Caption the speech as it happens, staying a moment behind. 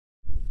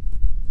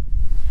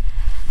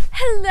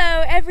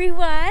Hello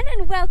everyone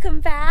and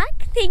welcome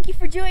back. Thank you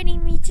for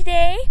joining me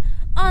today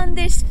on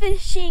this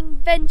fishing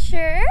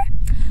venture.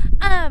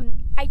 I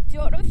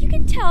don't know if you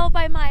can tell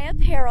by my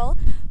apparel,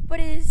 but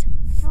it is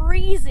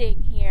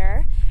freezing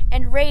here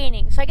and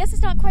raining. So I guess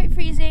it's not quite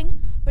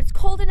freezing, but it's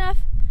cold enough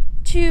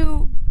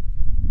to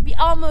be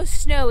almost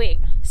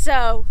snowing.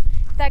 So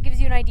if that gives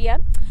you an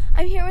idea.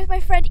 I'm here with my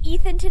friend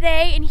Ethan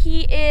today and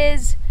he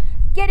is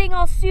getting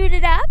all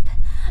suited up.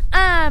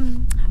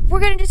 We're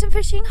gonna do some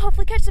fishing,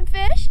 hopefully catch some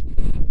fish,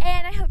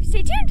 and I hope you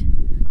stay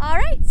tuned. All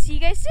right, see you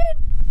guys soon.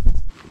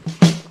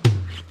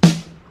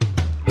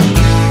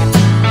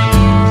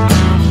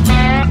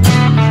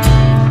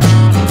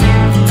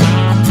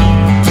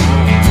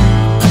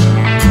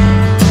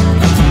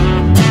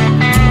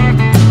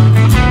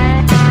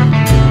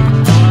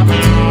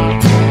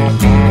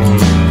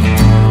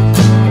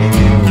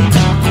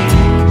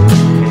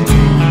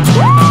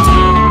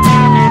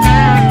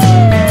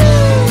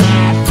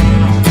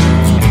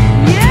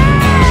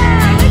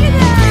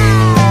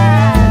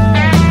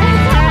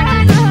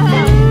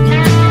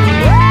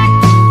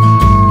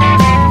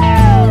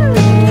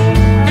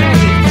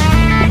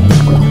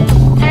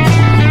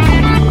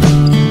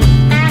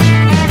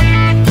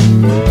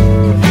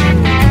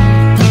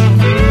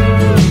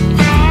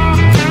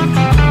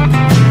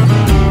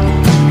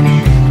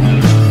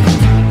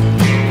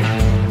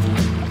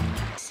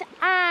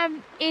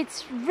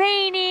 It's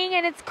raining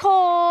and it's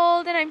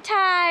cold and I'm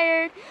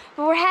tired,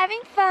 but we're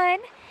having fun.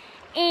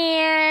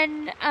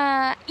 And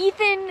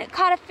Ethan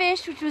caught a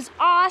fish, which was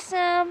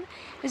awesome.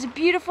 It was a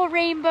beautiful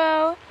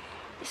rainbow.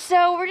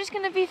 So we're just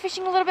gonna be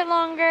fishing a little bit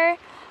longer,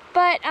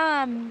 but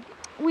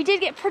we did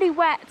get pretty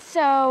wet,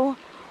 so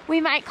we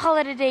might call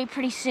it a day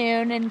pretty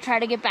soon and try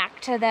to get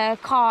back to the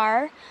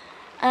car.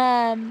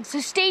 So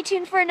stay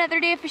tuned for another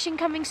day of fishing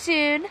coming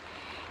soon.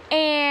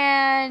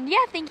 And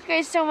yeah, thank you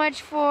guys so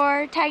much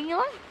for tagging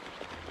along.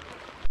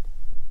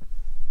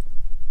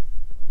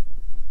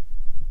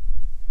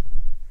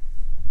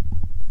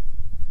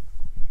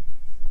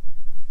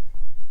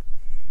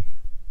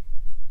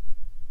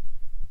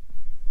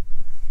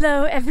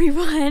 Hello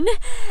everyone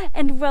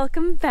and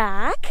welcome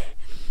back.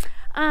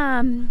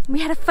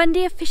 We had a fun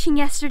day of fishing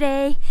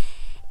yesterday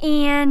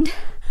and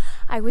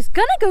I was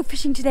gonna go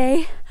fishing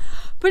today,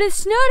 but it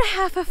snowed a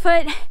half a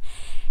foot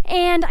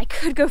and I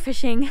could go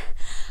fishing,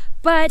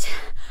 but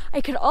I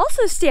could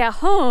also stay at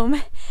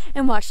home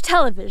and watch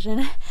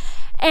television,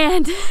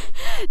 and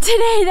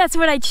today that's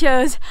what I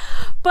chose.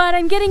 But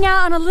I'm getting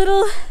out on a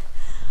little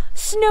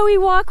snowy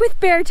walk with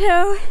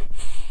Berto,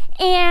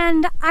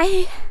 and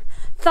I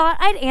thought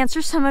I'd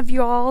answer some of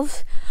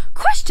y'all's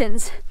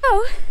questions.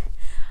 So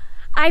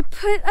I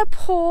put a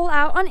poll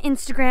out on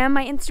Instagram.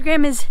 My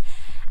Instagram is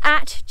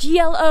at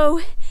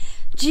GLOGONI.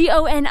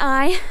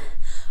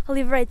 I'll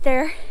leave it right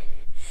there.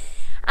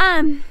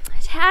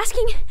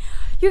 Asking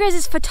you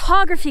guys'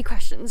 photography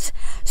questions.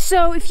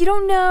 So if you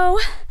don't know,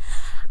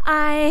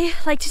 I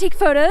like to take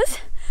photos,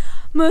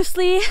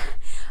 mostly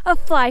of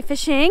fly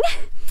fishing.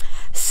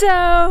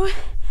 So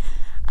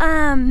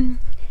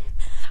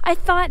I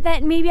thought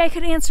that maybe I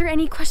could answer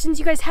any questions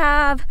you guys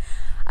have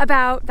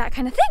about that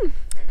kind of thing.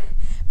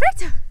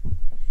 Berto!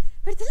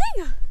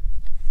 Bertolingo!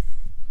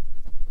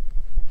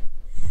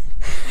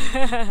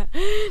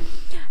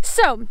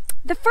 So,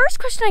 the first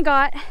question I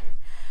got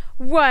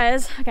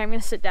was, okay, I'm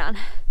gonna sit down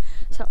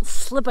so I don't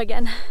slip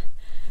again.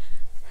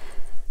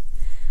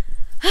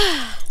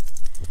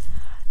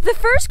 The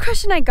first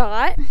question I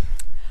got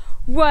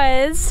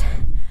was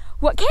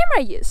what camera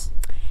I use.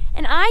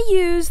 And I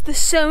use the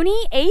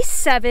Sony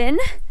A7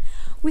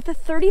 with a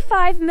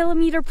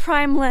 35mm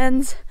prime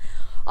lens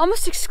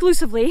almost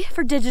exclusively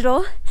for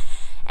digital.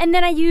 And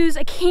then I use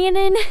a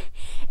Canon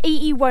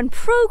AE1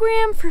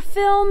 program for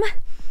film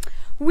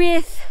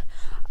with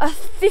a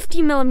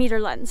 50mm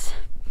lens.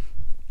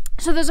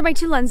 So those are my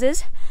two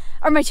lenses,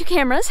 or my two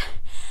cameras.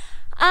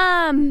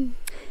 And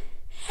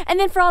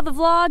then for all the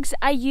vlogs,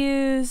 I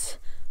use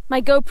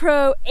my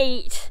GoPro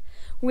 8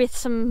 with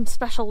some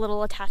special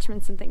little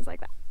attachments and things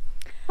like that.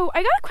 So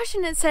I got a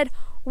question that said,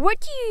 what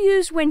do you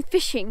use when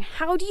fishing?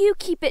 How do you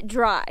keep it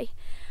dry?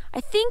 I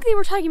think they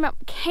were talking about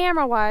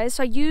camera-wise,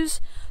 so I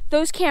use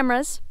those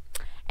cameras.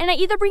 And I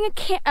either bring a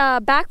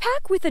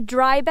backpack with a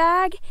dry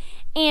bag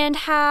and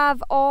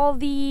have all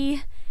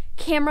the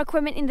camera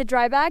equipment in the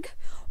dry bag,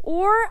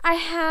 or I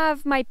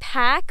have my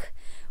pack,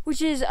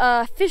 which is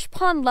a fish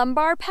pond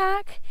lumbar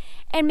pack,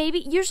 and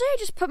usually I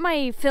just put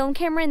my film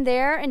camera in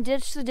there and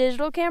ditch the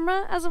digital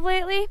camera as of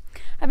lately.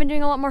 I've been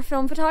doing a lot more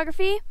film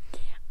photography.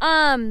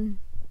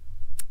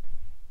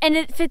 And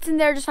it fits in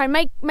there just fine.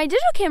 My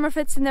digital camera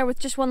fits in there with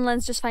just one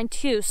lens just fine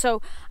too, so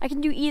I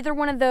can do either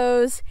one of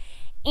those.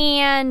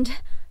 And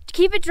to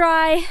keep it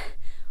dry,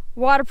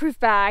 waterproof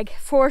bag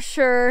for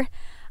sure.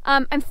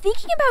 I'm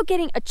thinking about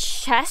getting a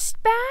chest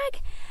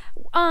bag,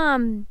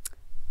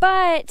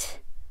 but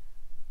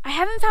I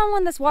haven't found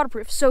one that's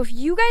waterproof. So if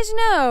you guys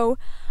know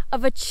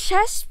of a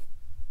chest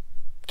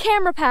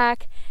camera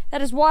pack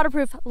that is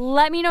waterproof,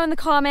 let me know in the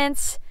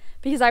comments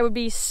because I would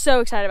be so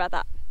excited about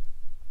that.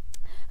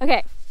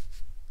 Okay.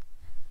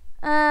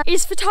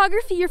 Is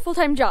photography your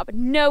full-time job?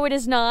 No, it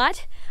is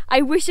not.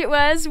 I wish it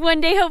was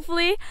one day,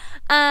 hopefully.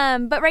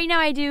 But right now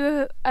I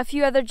do a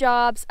few other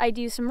jobs. I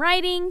do some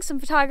writing, some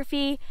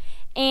photography,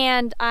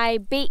 and I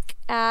bake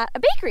at a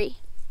bakery.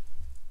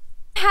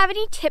 Have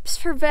any tips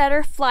for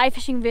better fly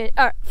fishing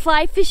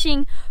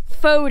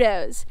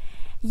photos?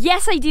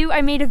 Yes, I do.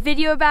 I made a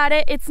video about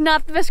it. It's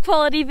not the best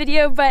quality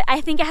video, but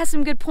I think it has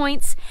some good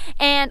points,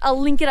 and I'll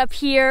link it up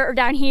here or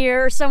down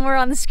here or somewhere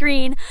on the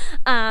screen,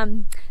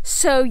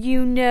 so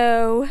you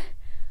know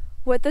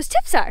what those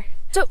tips are.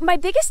 So my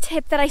biggest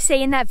tip that I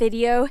say in that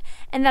video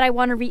and that I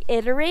want to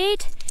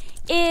reiterate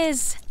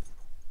is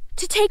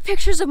to take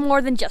pictures of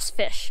more than just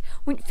fish.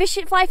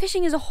 Fly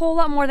fishing is a whole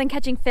lot more than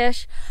catching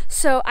fish,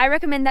 so I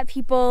recommend that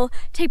people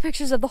take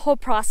pictures of the whole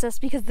process,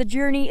 because the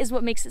journey is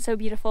what makes it so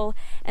beautiful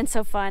and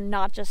so fun,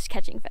 not just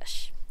catching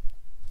fish.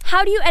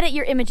 How do you edit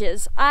your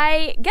images?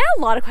 I get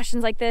a lot of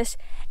questions like this,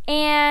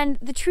 and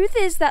the truth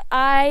is that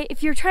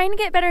if you're trying to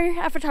get better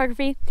at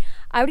photography,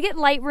 I would get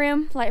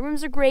Lightroom.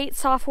 Lightroom's a great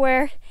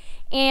software,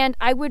 and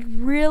I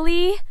would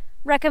really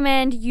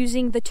recommend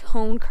using the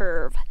tone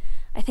curve,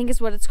 I think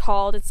is what it's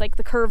called. It's like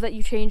the curve that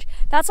you change.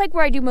 That's like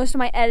where I do most of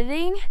my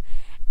editing,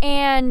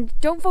 and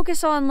don't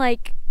focus on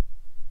like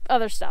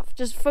other stuff.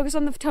 Just focus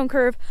on the tone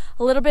curve,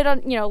 a little bit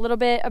on, a little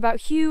bit about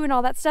hue and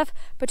all that stuff,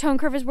 but tone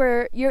curve is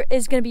where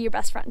is going to be your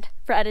best friend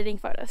for editing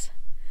photos.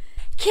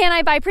 Can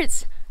I buy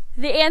prints?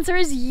 The answer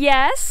is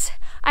yes.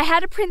 I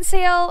had a print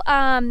sale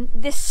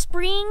this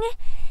spring,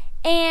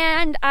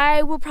 and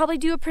I will probably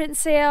do a print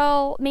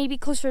sale maybe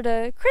closer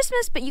to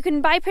Christmas, but you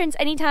can buy prints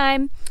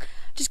anytime.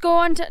 Just go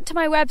on to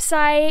my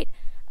website,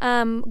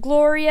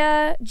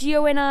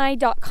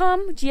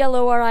 gloriagoni.com,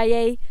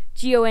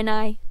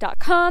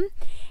 gloriagoni.com,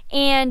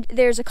 and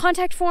there's a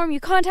contact form.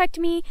 You contact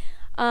me,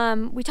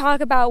 we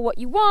talk about what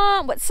you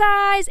want, what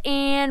size,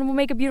 and we'll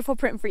make a beautiful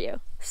print for you.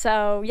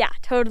 So yeah,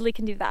 totally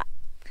can do that.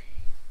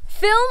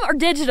 Film or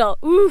digital?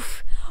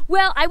 Oof.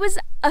 Well,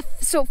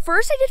 so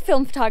first I did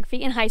film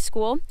photography in high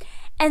school,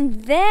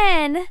 and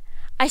then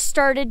I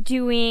started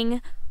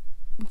doing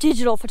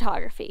digital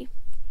photography.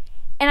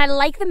 And I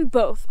like them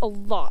both a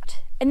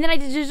lot. And then I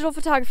did digital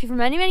photography for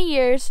many, many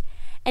years,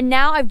 and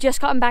now I've just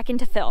gotten back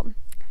into film.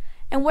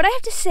 And what I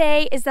have to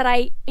say is that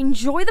I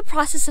enjoy the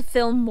process of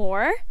film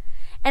more,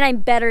 and I'm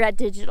better at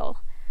digital.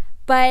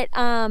 But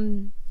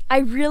I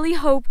really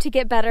hope to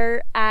get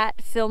better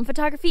at film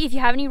photography. If you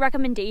have any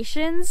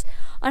recommendations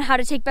on how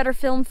to take better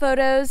film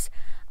photos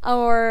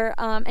or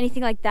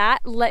anything like that,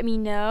 let me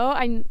know.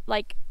 I'm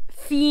like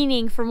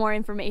fiending for more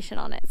information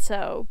on it,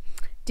 so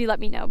do let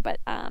me know.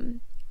 But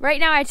right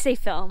now I'd say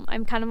film.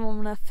 I'm kind of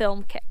on a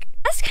film kick.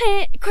 Last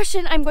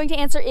question I'm going to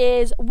answer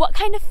is, what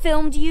kind of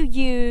film do you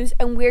use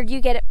and where do you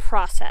get it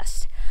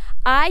processed?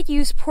 I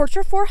use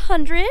Portra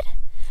 400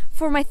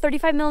 for my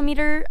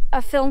 35mm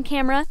film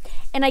camera,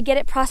 and I get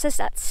it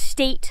processed at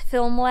State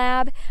Film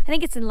Lab. I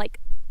think it's in like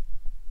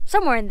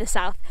somewhere in the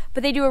South,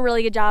 but they do a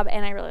really good job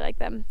and I really like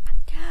them.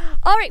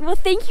 All right, well,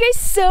 thank you guys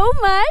so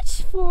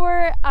much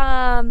for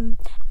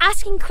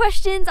asking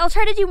questions. I'll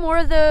try to do more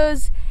of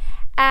those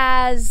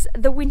as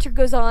the winter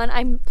goes on.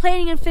 I'm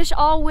planning to fish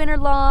all winter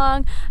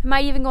long. I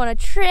might even go on a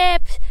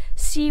trip,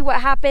 see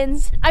what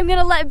happens. I'm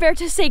gonna let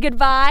Berto say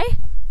goodbye.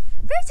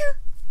 Berto,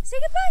 say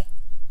goodbye.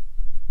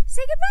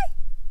 Say goodbye.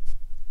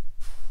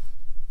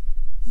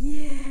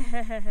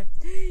 Yeah,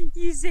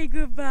 you say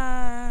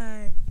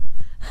goodbye.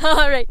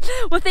 All right,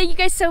 well, thank you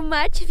guys so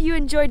much. If you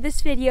enjoyed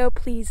this video,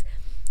 please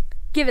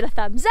give it a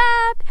thumbs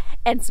up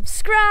and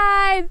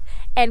subscribe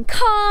and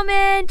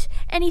comment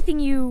anything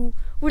you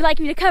would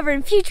like me to cover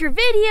in future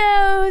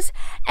videos.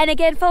 And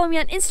again, follow me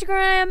on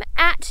Instagram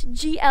at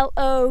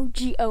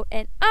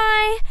GLOGONI,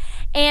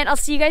 and I'll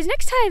see you guys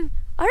next time.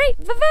 All right,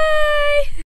 bye-bye.